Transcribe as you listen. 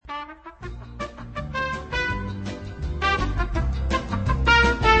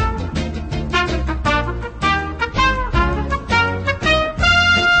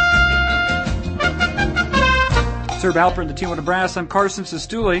Sir Alpert and the Team with the Brass. I'm Carson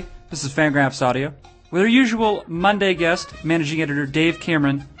Sestouli. This is Fangraphs Audio. With our usual Monday guest, managing editor Dave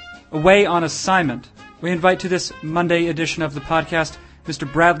Cameron, away on assignment, we invite to this Monday edition of the podcast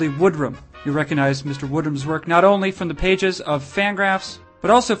Mr. Bradley Woodrum. You recognize Mr. Woodrum's work not only from the pages of Fangraphs, but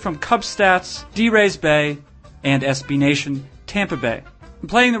also from Cub Stats, D-Rays Bay, and SB Nation Tampa Bay. In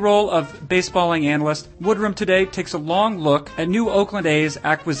playing the role of baseballing analyst, Woodrum today takes a long look at new Oakland A's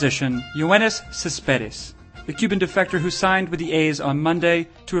acquisition, Yoenis Cespedes, the Cuban defector who signed with the A's on Monday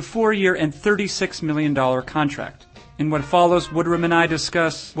to a 4-year and $36 million contract. In what follows, Woodrum and I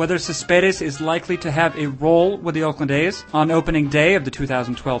discuss whether Cespedes is likely to have a role with the Oakland A's on opening day of the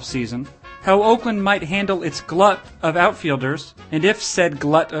 2012 season, how Oakland might handle its glut of outfielders, and if said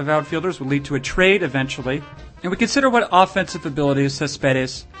glut of outfielders will lead to a trade eventually, and we consider what offensive abilities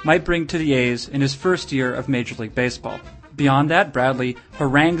Cespedes might bring to the A's in his first year of Major League Baseball. Beyond that, Bradley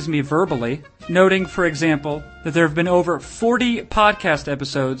harangues me verbally, noting, for example, that there have been over 40 podcast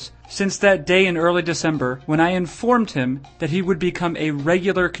episodes since that day in early December when I informed him that he would become a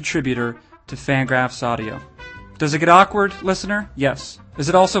regular contributor to Fangraphs Audio. Does it get awkward, listener? Yes. Is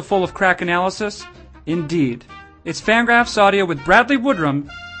it also full of crack analysis? Indeed. It's Fangraphs Audio with Bradley Woodrum,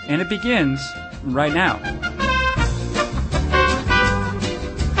 and it begins right now.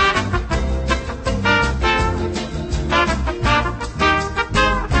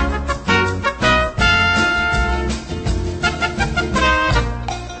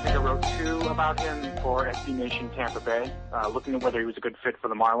 SB Nation Tampa Bay, looking at whether he was a good fit for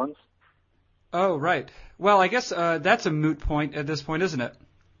the Marlins. Oh, right. Well, I guess that's a moot point at this point, isn't it?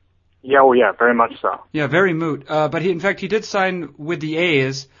 Yeah, well, yeah, very much so. Yeah, very moot. But in fact, he did sign with the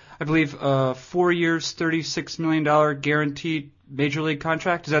A's, I believe, 4 years, $36 million guaranteed Major League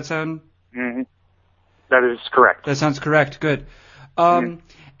contract. Does that sound? Mm-hmm. That is correct. That sounds correct. Good. And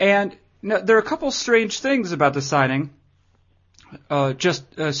now, there are a couple strange things about the signing. Just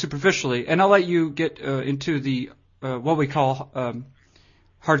superficially, and I'll let you get into the what we call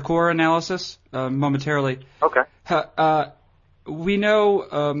hardcore analysis momentarily. Okay. We know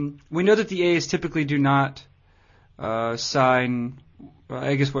that the A's typically do not sign,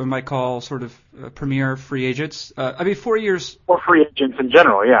 I guess what we might call sort of premier free agents. 4 years. Or free agents in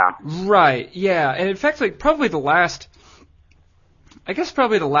general, yeah. Right. Yeah, and in fact, like probably the last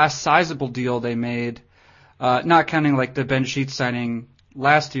sizable deal they made. Not counting like the Ben Sheets signing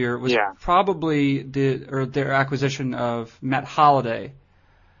last year, was probably their acquisition of Matt Holliday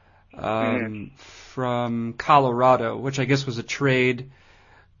from Colorado, which I guess was a trade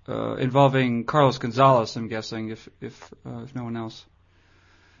involving Carlos Gonzalez, I'm guessing, if no one else.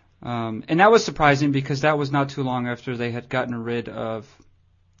 And that was surprising because that was not too long after they had gotten rid of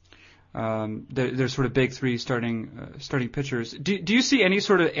their sort of big three starting pitchers. Do you see any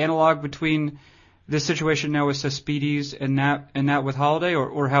sort of analog between this situation now with Cespedes and that with Holliday,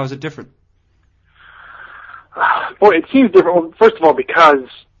 or how is it different? Well, it seems different. Well, first of all, because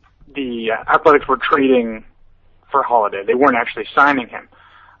the Athletics were trading for Holliday. They weren't actually signing him.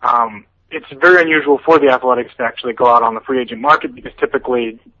 It's very unusual for the Athletics to actually go out on the free agent market because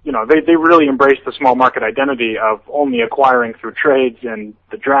typically, they really embrace the small market identity of only acquiring through trades and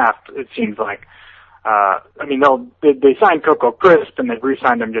the draft, it seems like. They signed Coco Crisp and they've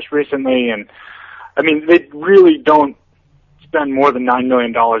re-signed him just recently, and they really don't spend more than $9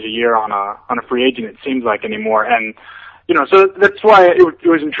 million a year on a free agent, it seems like, anymore. And, so that's why it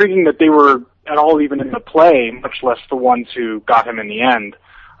was intriguing that they were at all even in the play, much less the ones who got him in the end.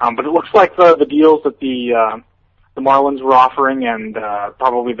 But it looks like the deals that the Marlins were offering and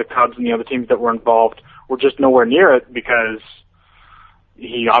probably the Cubs and the other teams that were involved were just nowhere near it because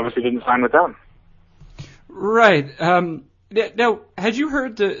he obviously didn't sign with them. Right. Now, had you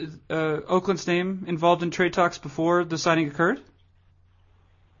heard the Oakland's name involved in trade talks before the signing occurred?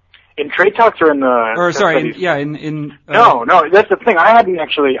 In trade talks or in the... No, that's the thing.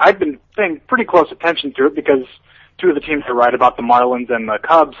 I'd been paying pretty close attention to it because two of the teams that write about the Marlins and the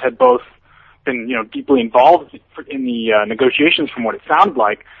Cubs had both been, deeply involved in the negotiations from what it sounded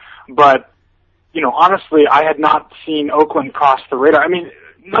like. But, honestly, I had not seen Oakland cross the radar.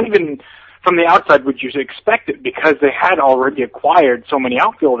 Not even... From the outside, would you expect it because they had already acquired so many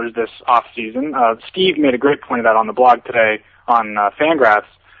outfielders this offseason. Steve made a great point of that on the blog today on Fangraphs,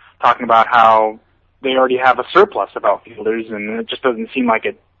 talking about how they already have a surplus of outfielders, and it just doesn't seem like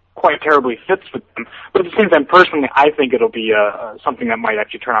it quite terribly fits with them. But at the same time, personally, I think it'll be something that might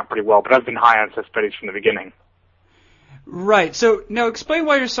actually turn out pretty well. But I've been high on Cespedes from the beginning. Right. So now explain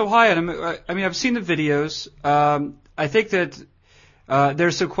why you're so high on him. I've seen the videos. I think that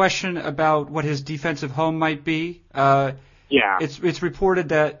there's a question about what his defensive home might be. Yeah. It's reported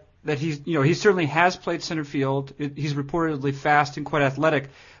that that he certainly has played center field. He's reportedly fast and quite athletic,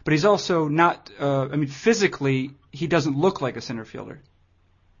 but he's also not. Physically, he doesn't look like a center fielder.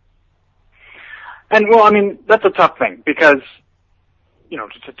 And that's a tough thing because,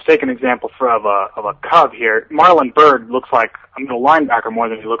 to take an example of a Cub here, Marlon Byrd looks like a middle linebacker more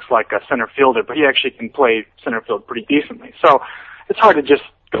than he looks like a center fielder, but he actually can play center field pretty decently. So it's hard to just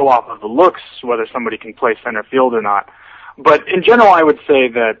go off of the looks whether somebody can play center field or not. But in general, I would say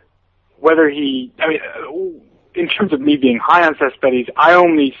that in terms of me being high on Cespedes, I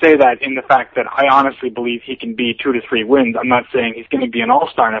only say that in the fact that I honestly believe he can be 2 to 3 wins. I'm not saying he's going to be an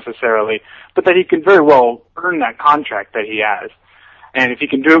all-star necessarily, but that he can very well earn that contract that he has. And if he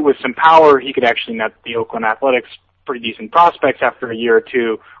can do it with some power, he could actually net the Oakland Athletics pretty decent prospects after a year or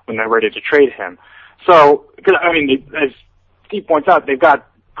two when they're ready to trade him. So, as Steve points out, they've got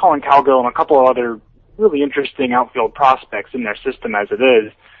Colin Cowgill and a couple of other really interesting outfield prospects in their system as it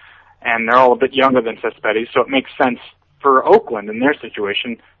is, and they're all a bit younger than Cespedes, so it makes sense for Oakland in their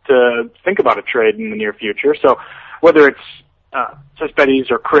situation to think about a trade in the near future. So whether it's Cespedes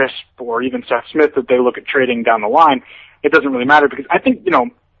or Crisp or even Seth Smith that they look at trading down the line, it doesn't really matter because I think,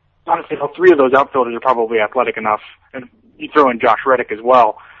 honestly, all 3 of those outfielders are probably athletic enough, and you throw in Josh Reddick as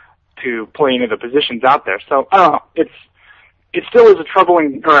well, to play into the positions out there. So, I don't know, it still is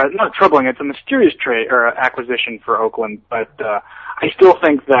it's a mysterious trade or acquisition for Oakland, but I still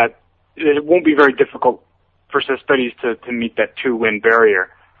think that it won't be very difficult for Cespedes to meet that 2-win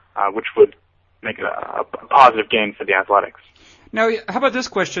barrier, which would make it a positive gain for the Athletics. Now, how about this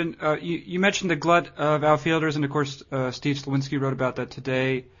question? You mentioned the glut of outfielders, and of course, Steve Slawinski wrote about that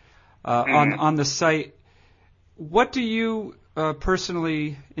today on the site. What do you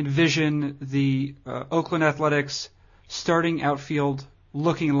personally envision the Oakland Athletics starting outfield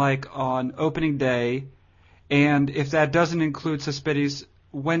looking like on opening day? And if that doesn't include Cespedes,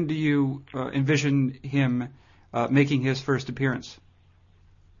 when do you envision him making his first appearance?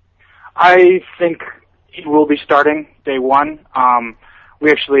 I think he will be starting day one.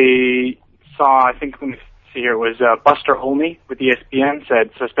 We actually saw, I think, let me see here, it was Buster Olney with ESPN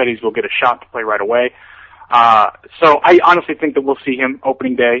said Cespedes will get a shot to play right away. So I honestly think that we'll see him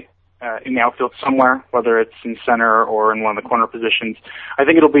opening day in the outfield somewhere, whether it's in center or in one of the corner positions. I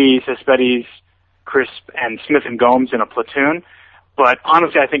think it'll be Cespedes, Crisp, and Smith and Gomes in a platoon. But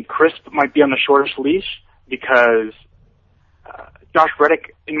honestly, I think Crisp might be on the shortest leash because Josh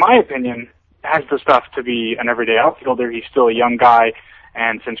Reddick, in my opinion, has the stuff to be an everyday outfielder. He's still a young guy,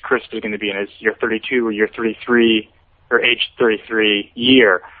 and since Crisp is going to be in his year 32 or year 33 or age 33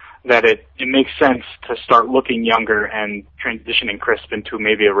 year, that it makes sense to start looking younger and transitioning Crisp into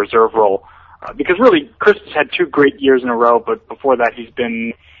maybe a reserve role. Because really, Crisp has had 2 great years in a row, but before that he's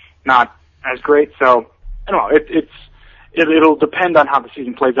been not as great. So, I don't know, it'll depend on how the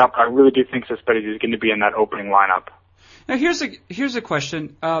season plays out, but I really do think Cespedes is going to be in that opening lineup. Now here's a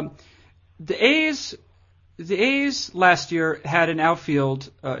question. The A's last year had an outfield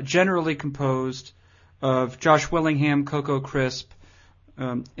generally composed of Josh Willingham, Coco Crisp,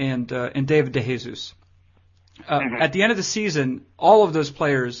 and David DeJesus. At the end of the season, all of those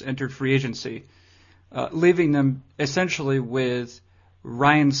players entered free agency, leaving them essentially with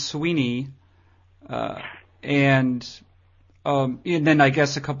Ryan Sweeney and then I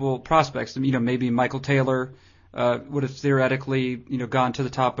guess a couple prospects. Maybe Michael Taylor would have theoretically gone to the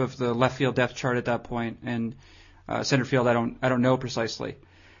top of the left field depth chart at that point, and center field I don't know precisely.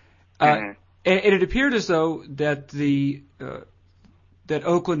 And it appeared as though that that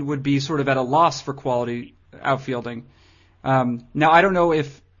Oakland would be sort of at a loss for quality outfielding. Now I don't know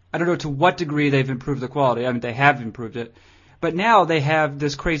to what degree they've improved the quality. I mean, they have improved it, but now they have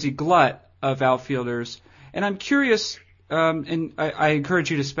this crazy glut of outfielders, and I'm curious. And I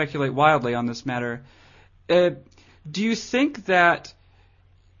encourage you to speculate wildly on this matter. Do you think that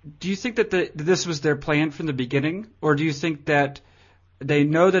this was their plan from the beginning, or do you think that they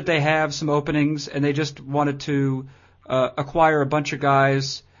know that they have some openings and they just wanted to acquire a bunch of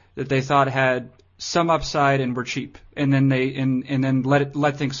guys that they thought had some upside and were cheap, and then then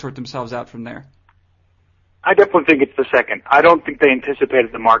let things sort themselves out from there? I definitely think it's the second. I don't think they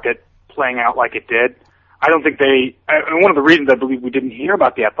anticipated the market playing out like it did. I don't think one of the reasons I believe we didn't hear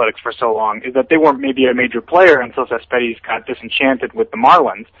about the Athletics for so long is that they weren't maybe a major player until Cespedes got disenchanted with the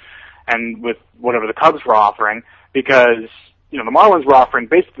Marlins and with whatever the Cubs were offering, because, the Marlins were offering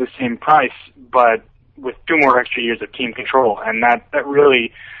basically the same price, but with 2 more extra years of team control, and that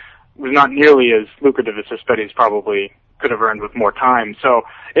really was not nearly as lucrative as Cespedes probably could have earned with more time. So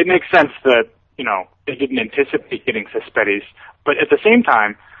it makes sense that, they didn't anticipate getting Cespedes, but at the same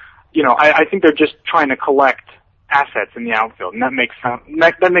time, I think they're just trying to collect assets in the outfield, and that makes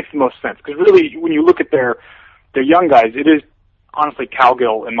the most sense. Because really, when you look at their young guys, it is honestly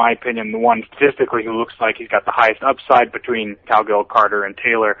Cowgill, in my opinion, the one statistically who looks like he's got the highest upside between Cowgill, Carter, and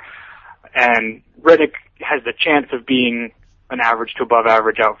Taylor. And Reddick has the chance of being an average to above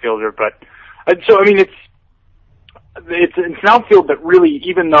average outfielder, but so I mean it's an outfield that really,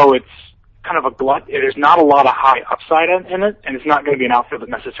 even though it's kind of a glut, there's not a lot of high upside in it, and it's not going to be an outfield that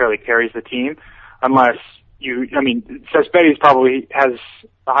necessarily carries the team unless Cespedes probably has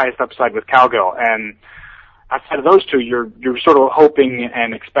the highest upside with Cowgill, and outside of those two, you're sort of hoping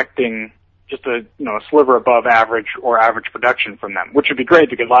and expecting just a sliver above average or average production from them, which would be great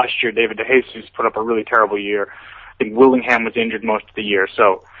because last year David DeJesus put up a really terrible year. I think Willingham was injured most of the year,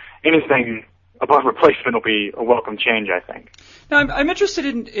 so anything above replacement will be a welcome change, I think. Now, I'm interested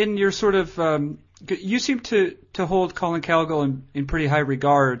in your sort of you seem to hold Collin Cowgill in pretty high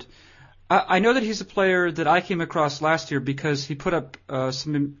regard. I know that he's a player that I came across last year because he put up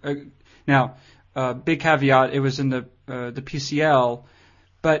some big caveat, it was in the PCL,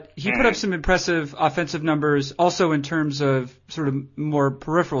 but he put up some impressive offensive numbers also in terms of sort of more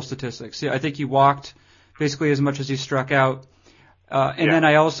peripheral statistics. I think he walked basically as much as he struck out. Then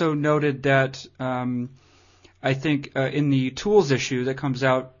I also noted that I think in the tools issue that comes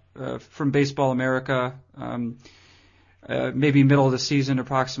out from Baseball America, maybe middle of the season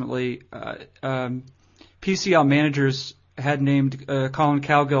approximately, PCL managers had named Collin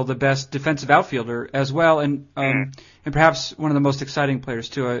Cowgill the best defensive outfielder as well, and perhaps one of the most exciting players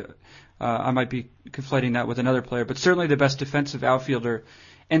too. I might be conflating that with another player, but certainly the best defensive outfielder.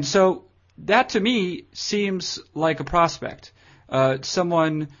 And so that to me seems like a prospect,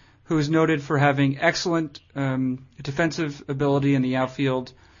 someone who is noted for having excellent defensive ability in the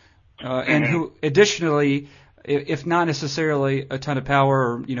outfield, and who additionally, if not necessarily a ton of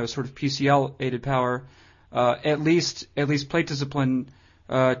power or sort of PCL aided power, at least plate discipline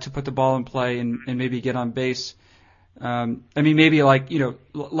to put the ball in play and maybe get on base. Maybe like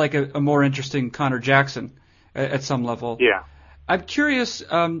a more interesting Connor Jackson at some level. Yeah. I'm curious.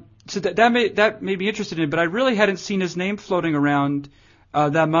 So that may be interested in, but I really hadn't seen his name floating around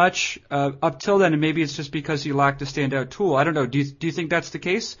that much up till then, and maybe it's just because he lacked a standout tool. I don't know. Do you think that's the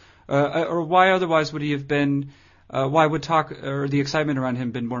case, or why otherwise would he have been? Why would talk or the excitement around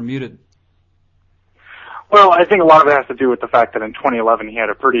him been more muted? Well, I think a lot of it has to do with the fact that in 2011 he had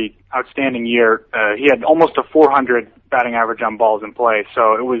a pretty outstanding year. He had almost a 400 batting average on balls in play,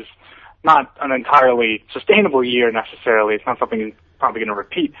 so it was not an entirely sustainable year necessarily. It's not something he's probably going to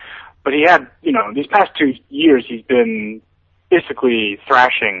repeat. But he had, these past 2 years he's been basically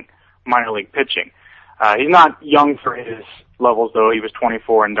thrashing minor league pitching. He's not young for his levels, though. He was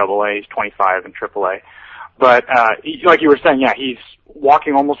 24 in AA, he's 25 in AAA. But like you were saying, yeah, he's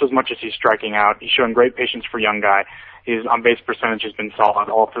walking almost as much as he's striking out. He's showing great patience for a young guy. His on-base percentage has been solid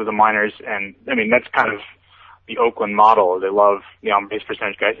all through the minors, and that's kind of the Oakland model. They love the on-base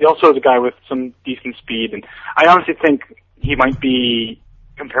percentage guys. He also is a guy with some decent speed, and I honestly think he might be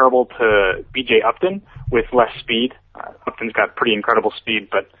comparable to B.J. Upton with less speed. Upton's got pretty incredible speed,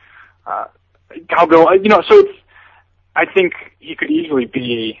 but Cowgill, so I think he could easily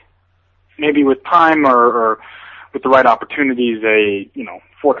be, maybe with time or with the right opportunities, a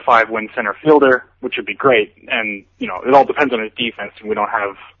 4 to 5 win center fielder, which would be great. And it all depends on his defense, and we don't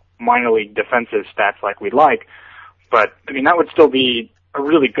have minor league defensive stats like we'd like. But that would still be a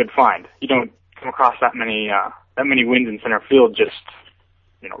really good find. You don't come across that many wins in center field just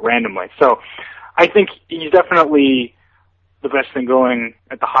randomly. So I think he's definitely the best thing going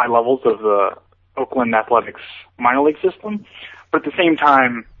at the high levels of the Oakland Athletics minor league system. But at the same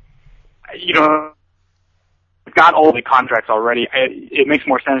time, we've got all the contracts already. It makes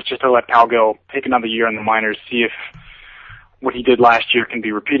more sense just to let Cowgill take another year in the minors, see if what he did last year can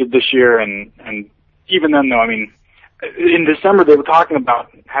be repeated this year. And even then, though, in December they were talking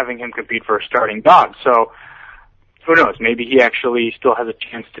about having him compete for a starting job. So who knows? Maybe he actually still has a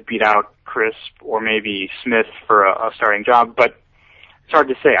chance to beat out Crisp or maybe Smith for a starting job. But it's hard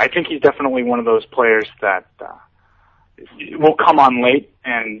to say. I think he's definitely one of those players that will come on late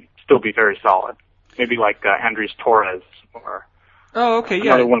and still be very solid. Maybe like Andres Torres or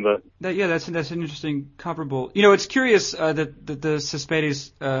another one of the. That's an interesting comparable. It's curious that the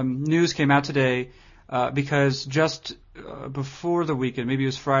Cespedes news came out today because just before the weekend, maybe it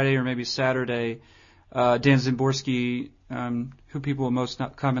was Friday or maybe Saturday, Dan Szymborski, who people will most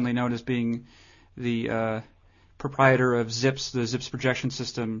commonly known as being the proprietor of Zips, the Zips projection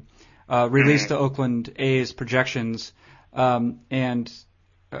system, released the Oakland A's projections, and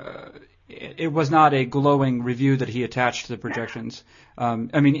it was not a glowing review that he attached to the projections.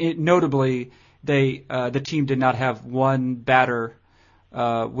 Notably, the team did not have one batter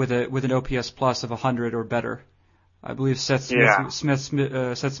with an OPS plus of 100 or better. I believe Seth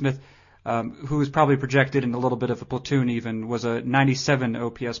Smith, who was probably projected in a little bit of a platoon even, was a 97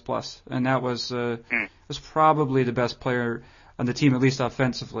 OPS plus, and that was probably the best player on the team, at least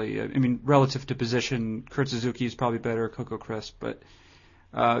offensively. I mean, relative to position, Kurt Suzuki is probably better, Coco Crisp, but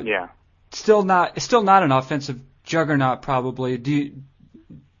still not an offensive juggernaut probably. In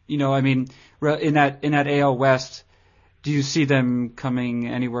that AL West, do you see them coming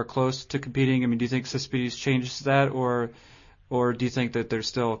anywhere close to competing? I mean, do you think Cespedes changes that, or do you think that they're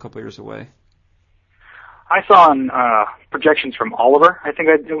still a couple years away? I saw on projections from Oliver, I think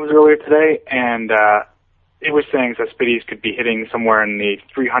it was earlier today, and it was saying Cespedes could be hitting somewhere in the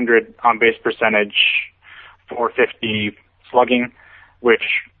 300 on-base percentage, 450 slugging, which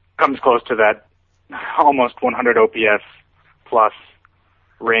comes close to that almost 100 OPS plus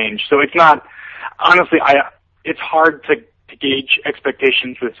range. So it's not, honestly, it's hard to gauge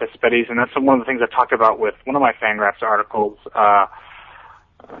expectations with Cespedes, and that's one of the things I talked about with one of my Fangraphs articles.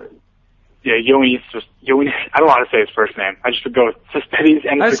 Yoenis, I don't know how to say his first name. I just would go with Cespedes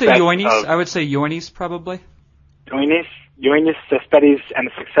and the success I would say Yoenis probably. Yoenis Cespedes and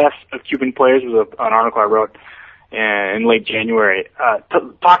the success of Cuban players was an article I wrote in late January,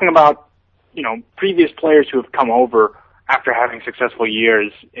 talking about, previous players who have come over after having successful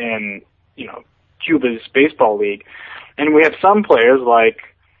years in, Cuba's baseball league. And we have some players like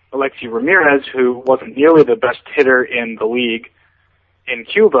Alexi Ramirez, who wasn't nearly the best hitter in the league in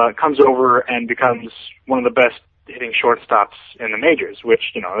Cuba, comes over and becomes one of the best hitting shortstops in the majors, which,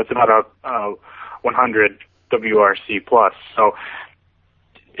 it's about a 100 WRC plus. So,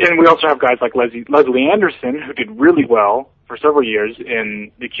 and we also have guys like Leslie Anderson, who did really well for several years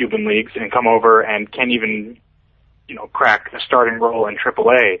in the Cuban leagues and come over and can't even, crack a starting role in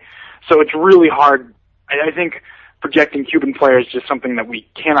AAA. So it's really hard. I think projecting Cuban players is just something that we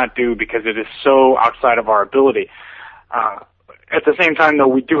cannot do because it is so outside of our ability. At the same time, though,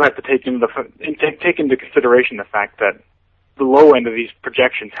 we do have to take into consideration the fact that the low end of these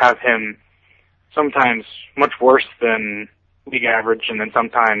projections have him sometimes much worse than league average, and then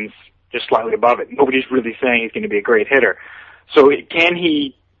sometimes just slightly above it. Nobody's really saying he's going to be a great hitter. So can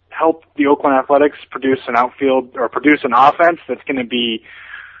he help the Oakland Athletics produce an outfield or produce an offense that's going to be,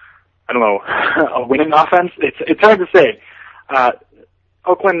 I don't know, a winning offense? It's hard to say.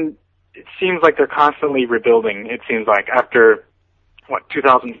 Oakland, it seems like they're constantly rebuilding. It seems like after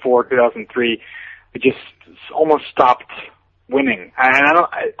 2004, 2003, it just almost stopped winning. And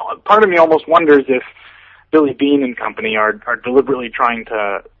part of me almost wonders if Billy Beane and company are deliberately trying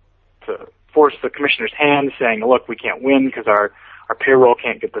to force the commissioner's hand, saying, look, we can't win because our payroll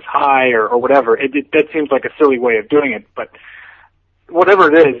can't get this high or whatever. That seems like a silly way of doing it, but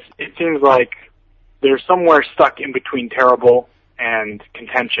whatever it is, it seems like they're somewhere stuck in between terrible and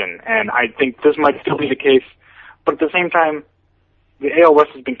contention, and I think this might still be the case, but at the same time, the AL West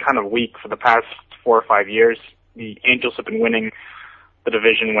has been kind of weak for the past 4 or 5 years. The Angels have been winning the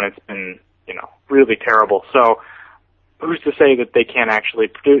division when it's been, really terrible. So who's to say that they can't actually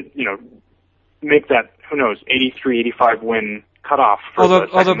produce, make that, 83, 85 win cutoff?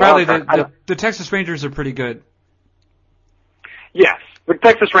 Although Bradley, the Texas Rangers are pretty good. Yes, the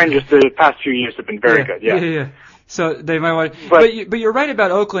Texas Rangers the past few years have been very good. Yeah. So they might want, but you're right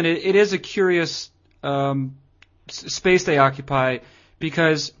about Oakland. It is a curious space they occupy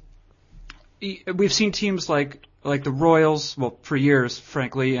because we've seen teams like the Royals, well, for years,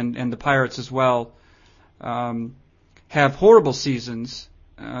 frankly, and the Pirates as well, have horrible seasons,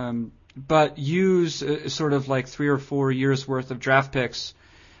 but use sort of like 3 or 4 years worth of draft picks,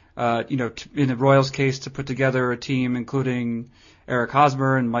 in the Royals case, to put together a team including Eric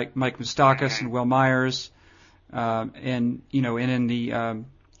Hosmer and Mike Moustakas and Will Myers, and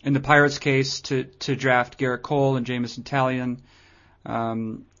in the Pirates case to draft Garrett Cole and Jameson Taillon,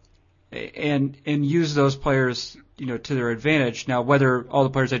 and use those players, to their advantage. Now, whether all the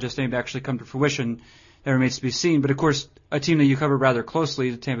players I just named actually come to fruition, that remains to be seen. But of course, a team that you cover rather closely,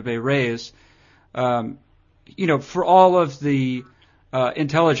 the Tampa Bay Rays, for all of the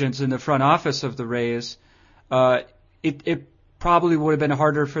intelligence in the front office of the Rays, it probably would have been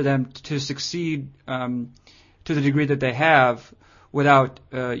harder for them to succeed to the degree that they have without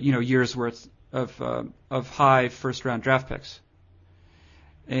years worth of high first round draft picks.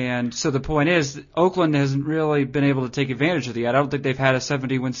 And so the point is, Oakland hasn't really been able to take advantage of that. I don't think they've had a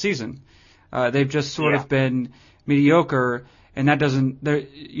 70-win season. They've just sort of been mediocre, and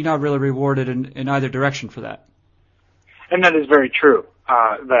you're not really rewarded in either direction for that. And that is very true.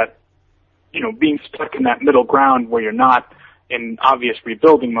 That being stuck in that middle ground where you're not in obvious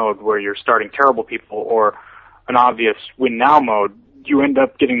rebuilding mode where you're starting terrible people, or an obvious win now mode, you end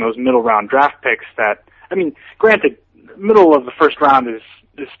up getting those middle round draft picks that, I mean, granted, middle of the first round is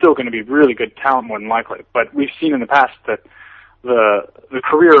still going to be really good talent more than likely, but we've seen in the past that the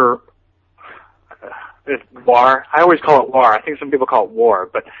career war, I always call it war, I think some people call it war,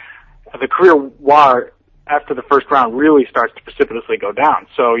 but the career war after the first round really starts to precipitously go down.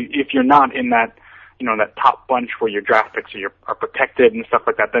 So if you're not in that, you know, that top bunch where your draft picks are protected and stuff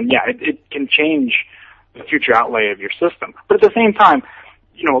like that, then yeah, it can change the future outlay of your system. But at the same time,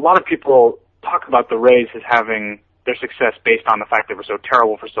 you know, a lot of people talk about the Rays as having their success based on the fact they were so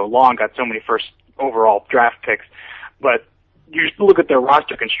terrible for so long, got so many first overall draft picks. But you just look at their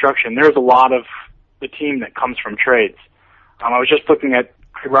roster construction, there's a lot of the team that comes from trades. I was just looking at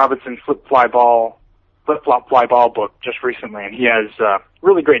Craig Robinson's flip-flop fly ball book just recently, and he has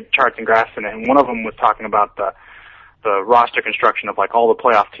really great charts and graphs in it, and one of them was talking about the roster construction of like all the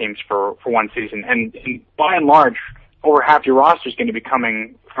playoff teams for one season, and by and large, over half your roster is going to be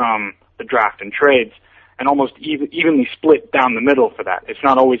coming from the draft and trades, and almost evenly split down the middle for that. It's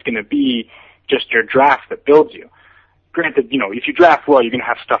not always going to be just your draft that builds you. Granted, you know, if you draft well, you're going to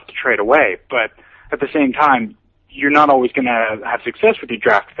have stuff to trade away, but at the same time, you're not always going to have success with your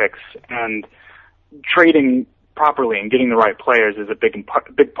draft picks, and trading properly and getting the right players is a big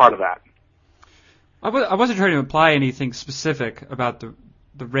part of that. I wasn't trying to imply anything specific about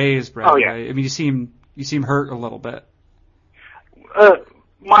the Rays, Brad. Oh, yeah. I mean, you seem hurt a little bit.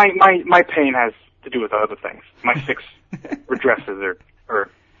 My pain has to do with other things. My 6 redresses or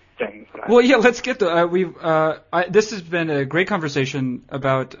things. Well, yeah, let's get to this has been a great conversation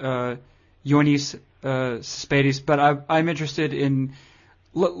about Yoenis Cespedes, but I'm interested in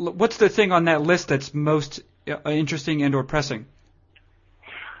what's the thing on that list that's most interesting and or pressing?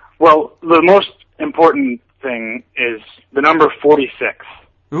 Well, the most important thing is the number 46.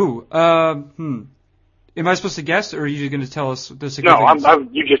 Ooh, Am I supposed to guess, or are you going to tell us the significance? No,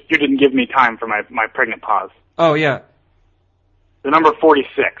 you didn't give me time for my pregnant pause. Oh, yeah. The number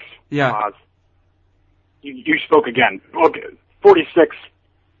 46. Yeah. Pause. You spoke again. Okay, 46.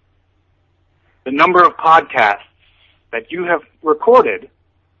 The number of podcasts that you have recorded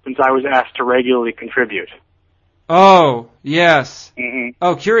since I was asked to regularly contribute. Oh, yes. Mm-hmm.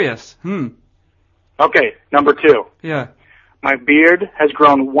 Oh, curious. Okay, number 2. Yeah. My beard has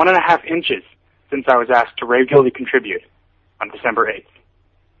grown 1.5 inches since I was asked to regularly contribute on December 8th.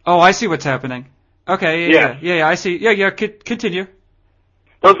 Oh, I see what's happening. Okay, yeah, I see. Yeah, continue.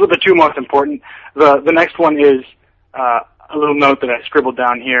 Those were the 2 most important. The next one is a little note that I scribbled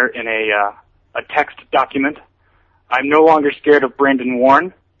down here in a text document. I'm no longer scared of Brandon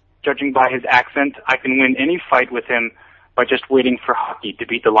Warren. Judging by his accent, I can win any fight with him by just waiting for hockey to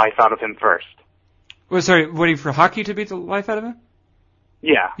beat the life out of him first. Well, sorry, waiting for hockey to beat the life out of him?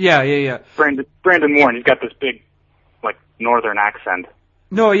 Yeah. Yeah. Brandon Warren, he's got this big, like, northern accent.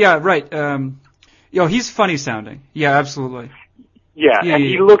 No, yeah, right. He's funny sounding. Yeah, absolutely. Yeah,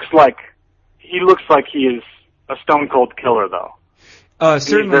 he looks like he is a stone cold killer, though.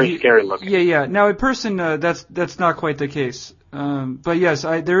 Certainly, he's very scary looking. Yeah. Now, in person, that's not quite the case. But yes,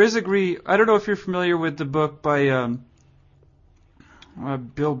 there is agree. I don't know if you're familiar with the book by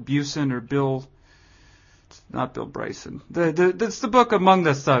Bill Busen or Bill. It's not Bill Bryson. That's the book Among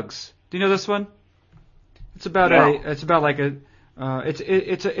the Thugs. Do you know this one? It's about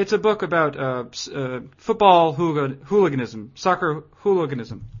It's a book about football hooliganism, soccer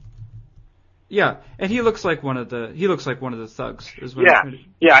hooliganism. Yeah, and he looks like one of the thugs.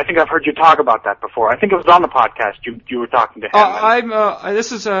 Yeah. I think I've heard you talk about that before. I think it was on the podcast. You were talking to him.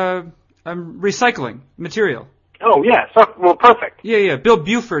 I'm recycling material. Oh yeah, well, perfect. Yeah. Bill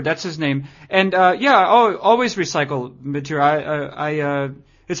Buford, that's his name. And always recycle material.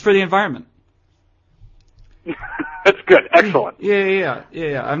 It's for the environment. That's good. Excellent. Yeah.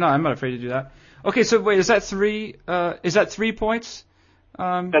 I'm not afraid to do that. Okay, so wait, is that 3? Is that 3 points?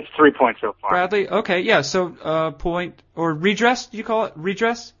 That's 3 points so far. Bradley? Okay, yeah, so, point, or redress, do you call it?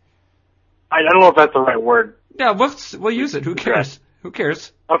 Redress? I don't know if that's the right word. Yeah, we'll use it. Who cares?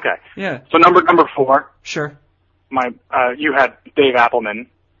 Okay. Yeah. So number 4. Sure. You had Dave Appelman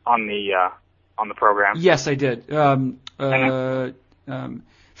on the program. Yes, I did. Founder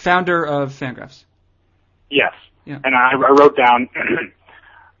of Fangraphs. Yes. Yeah. And I wrote down,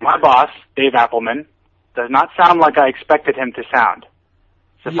 my boss, Dave Appelman, does not sound like I expected him to sound.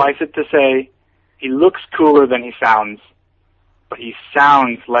 Suffice it to say, he looks cooler than he sounds, but he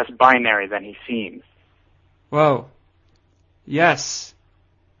sounds less binary than he seems. Whoa. Yes.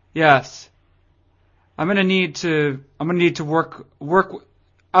 I'm gonna need to work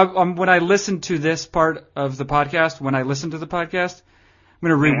when I listen to this part of the podcast, I'm going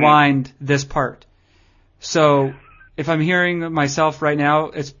to rewind this part. So if I'm hearing myself right now,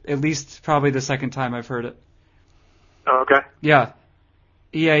 it's at least probably the second time I've heard it. Oh, okay. Yeah.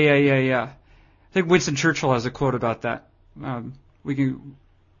 I think Winston Churchill has a quote about that. We can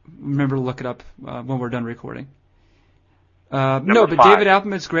remember to look it up when we're done recording. No, but 5. David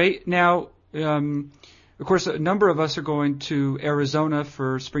Appelman's great. Now, of course, a number of us are going to Arizona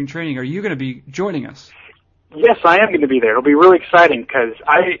for spring training. Are you going to be joining us? Yes, I am going to be there. It'll be really exciting because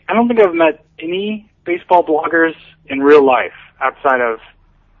I don't think I've met any baseball bloggers in real life outside of,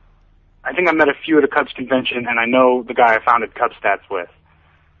 I think I met a few at a Cubs convention, and I know the guy I founded Cubs Stats with.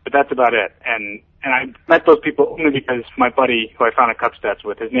 But that's about it. And I met those people only because my buddy who I founded Cubs Stats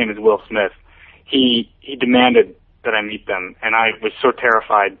with, his name is Will Smith, he demanded that I meet them, and I was so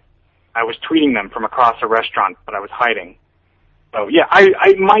terrified. I was tweeting them from across a restaurant, but I was hiding. So yeah,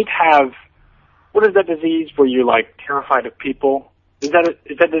 I might have, what is that disease where you're like terrified of people? Is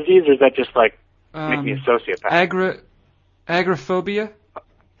that disease, or is that just like make me a sociopath? Agoraphobia?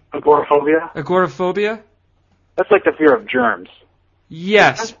 Agoraphobia? That's like the fear of germs.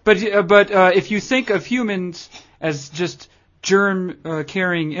 Yes, but if you think of humans as just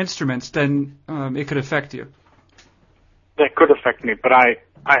germ-carrying instruments, then it could affect you. That could affect me, but I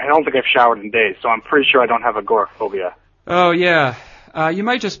don't think I've showered in days, so I'm pretty sure I don't have agoraphobia. Oh yeah, you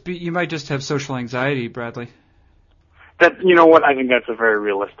might just have social anxiety, Bradley. You know what? I think that's a very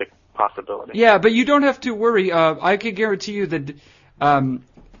realistic possibility. Yeah, but you don't have to worry. I can guarantee you that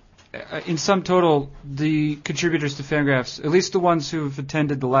in sum total, the contributors to Fangraphs, at least the ones who've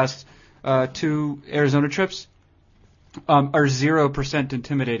attended the last 2 Arizona trips, are 0%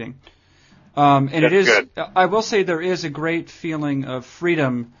 intimidating. And That's it is. Good. I will say there is a great feeling of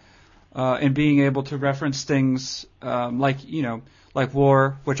freedom in being able to reference things like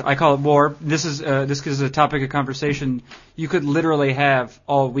war, which I call it war. This is a topic of conversation you could literally have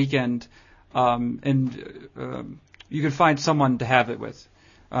all weekend, and you could find someone to have it with.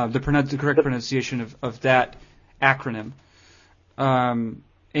 The correct pronunciation of that acronym.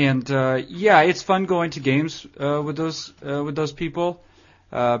 It's fun going to games with those people.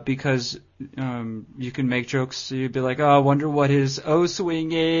 Because you can make jokes. You'd be like, "Oh, I wonder what his O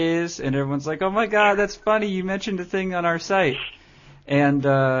swing is," and everyone's like, "Oh my God, that's funny! You mentioned a thing on our site," and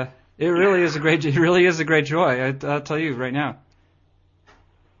it really is a great joy. I'll tell you right now.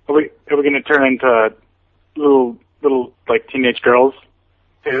 Are we going to turn into little like teenage girls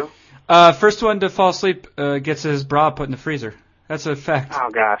too? First one to fall asleep gets his bra put in the freezer. That's a fact. Oh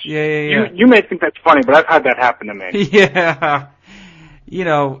gosh. Yeah. You may think that's funny, but I've had that happen to me. Yeah.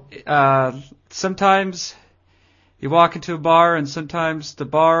 Sometimes you walk into a bar and sometimes the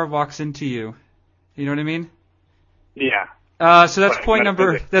bar walks into you. You know what I mean? Yeah. So that's point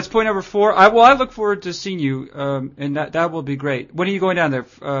number 4. I look forward to seeing you, and that will be great. When are you going down there?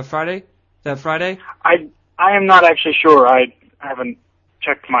 Friday? That Friday? I am not actually sure. I haven't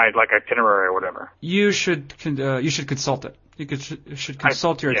checked my itinerary or whatever. You should consult it. You should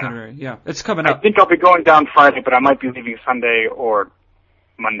consult your itinerary. Yeah, it's coming up. I think I'll be going down Friday, but I might be leaving Sunday or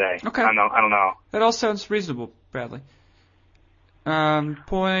Monday. Okay. I don't know. That all sounds reasonable, Bradley.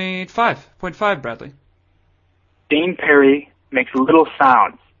 Point five, Bradley. Dane Perry makes little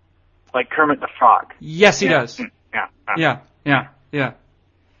sounds like Kermit the Frog. Yes, he does. Yeah. Yeah.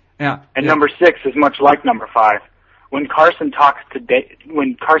 And number 6 is much like number 5. When Carson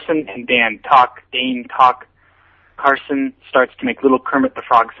and Dan talk, Dane talk, Carson starts to make little Kermit the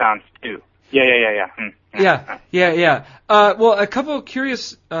Frog sounds too. Yeah. Yeah. Well, a couple of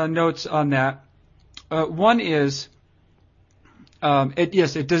curious notes on that. One is,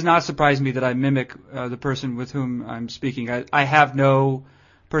 it does not surprise me that I mimic the person with whom I'm speaking. I have no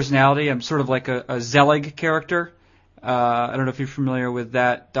personality. I'm sort of like a Zelig character. I don't know if you're familiar with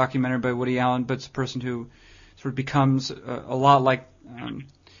that documentary by Woody Allen, but it's a person who sort of becomes a lot like,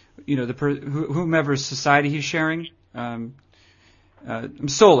 whomever's society he's sharing. I'm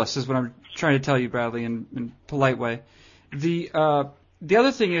soulless is what I'm trying to tell you, Bradley, in a polite way. The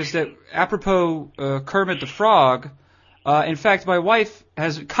other thing is that apropos Kermit the Frog, in fact, my wife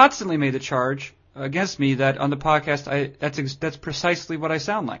has constantly made the charge against me that on the podcast that's precisely what I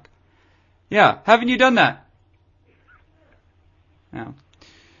sound like. Yeah, haven't you done that? No.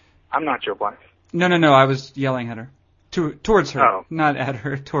 I'm not your wife. No. I was yelling at her. Towards her, not at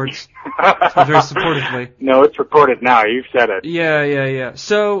her. Towards very supportively. No, it's recorded now. You've said it. Yeah.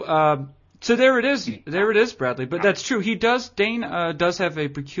 So there it is, Bradley. But that's true. Dane does have a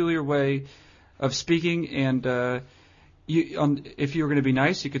peculiar way of speaking, and if you were going to be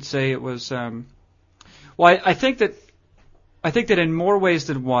nice, you could say it was. I think that I think that in more ways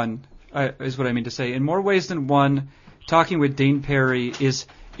than one, is what I mean to say. In more ways than one, talking with Dane Perry is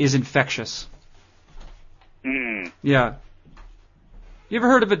infectious. Mm. Yeah. You ever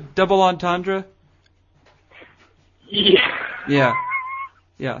heard of a double entendre? Yeah.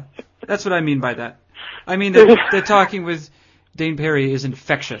 Yeah. That's what I mean by that. I mean that talking with Dane Perry is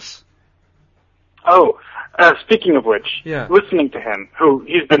infectious. Oh, speaking of which, Yeah. listening to him,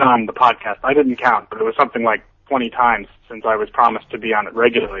 he's been on the podcast. I didn't count, but it was something like 20 times since I was promised to be on it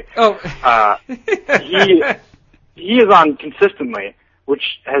regularly. Oh. He is on consistently, which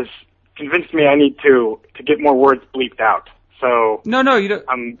has convinced me I need to get more words bleeped out. So No, you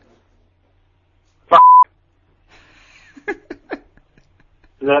don't.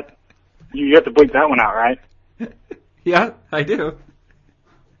 Is that you have to bleep that one out, right? Yeah, I do.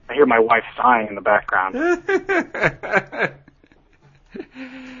 I hear my wife sighing in the background.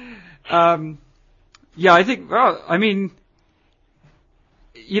 Yeah, I think. Well, I mean,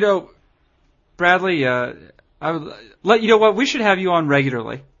 Bradley. I would let you know what we should have you on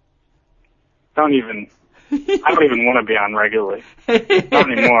regularly. I don't even want to be on regularly.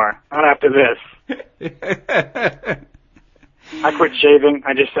 Not anymore. Not after this. I quit shaving.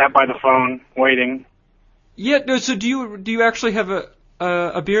 I just sat by the phone waiting. Yeah. No. So do you actually have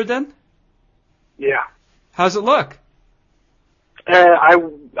a beard then? Yeah. How's it look?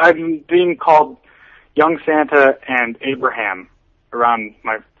 I'm being called Young Santa and Abraham around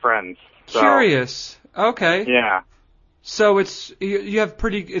my friends. So, Curious. Okay. Yeah. So you have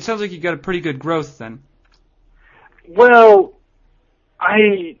it sounds like you got a pretty good growth then. Well,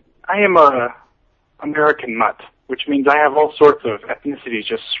 I am a American mutt, which means I have all sorts of ethnicities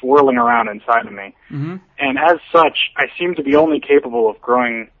just swirling around inside of me. Mm-hmm. And as such, I seem to be only capable of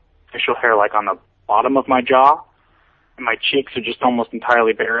growing facial hair like on the bottom of my jaw, and my cheeks are just almost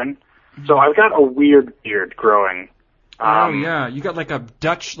entirely barren. Mm-hmm. So I've got a weird beard growing. Oh yeah, you got like a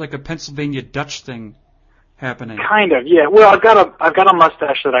Pennsylvania Dutch thing happening. Kind of, yeah. Well, I've got a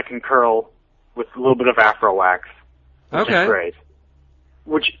mustache that I can curl with a little bit of Afro wax. Which is great.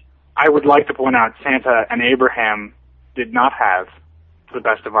 Which I would like to point out, Santa and Abraham did not have, to the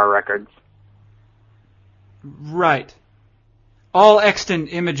best of our records. Right. All extant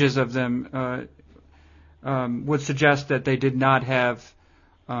images of them would suggest that they did not have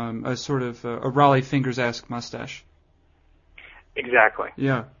a sort of a Raleigh Fingers-esque mustache. Exactly.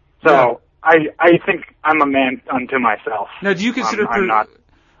 Yeah. So I think I'm a man unto myself. Now, do you consider? I'm not.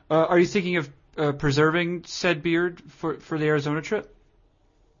 Are you thinking of preserving said beard for the Arizona trip?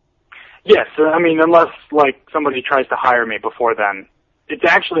 Yes, I mean, unless like somebody tries to hire me before then. It's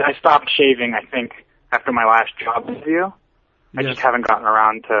actually I stopped shaving. I think after my last job interview. I just haven't gotten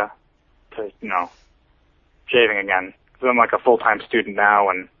around to shaving again because I'm like a full-time student now,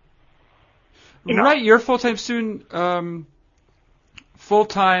 and right, you're a full-time student, a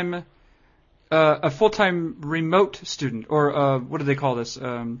full-time remote student, or what do they call this?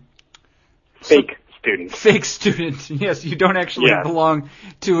 Fake student. Fake student. Yes, you don't actually belong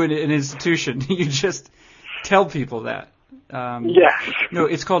to an institution. You just tell people that. Yes. No,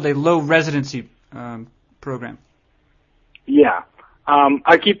 it's called a low residency program. Yeah.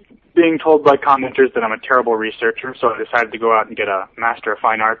 I keep being told by commenters that I'm a terrible researcher, so I decided to go out and get a Master of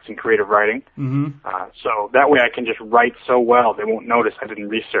Fine Arts in Creative Writing. Mm-hmm. So that way I can just write so well they won't notice I didn't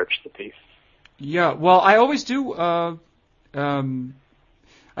research the piece. Yeah, well, I always do. I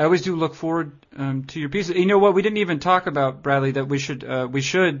always do look forward to your pieces. You know what? We didn't even talk about, Bradley, that we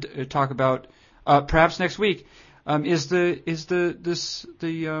should talk about perhaps next week. Is the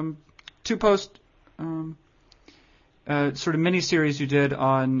two-post sort of mini-series you did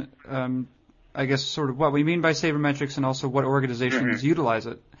on, I guess, sort of what we mean by sabermetrics and also what organizations utilize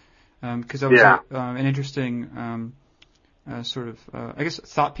it. Because that was an interesting sort of, I guess,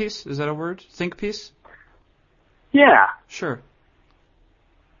 thought piece. Is that a word? Think piece? Yeah. Sure.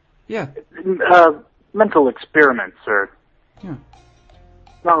 Yeah. Mental experiments, or yeah,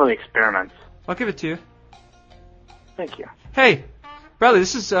 not really experiments. I'll give it to you. Thank you. Hey, Bradley,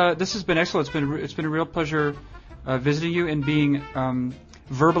 this has been excellent. It's been a real pleasure visiting you and being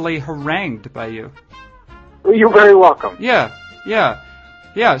verbally harangued by you. Well, you're very welcome. Yeah.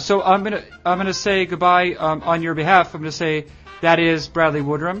 So I'm gonna say goodbye on your behalf. I'm gonna say that is Bradley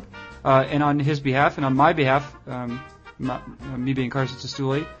Woodrum, and on his behalf and on my behalf, me being Carson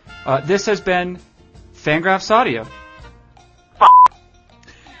Sestouli, this has been Fangraphs Audio.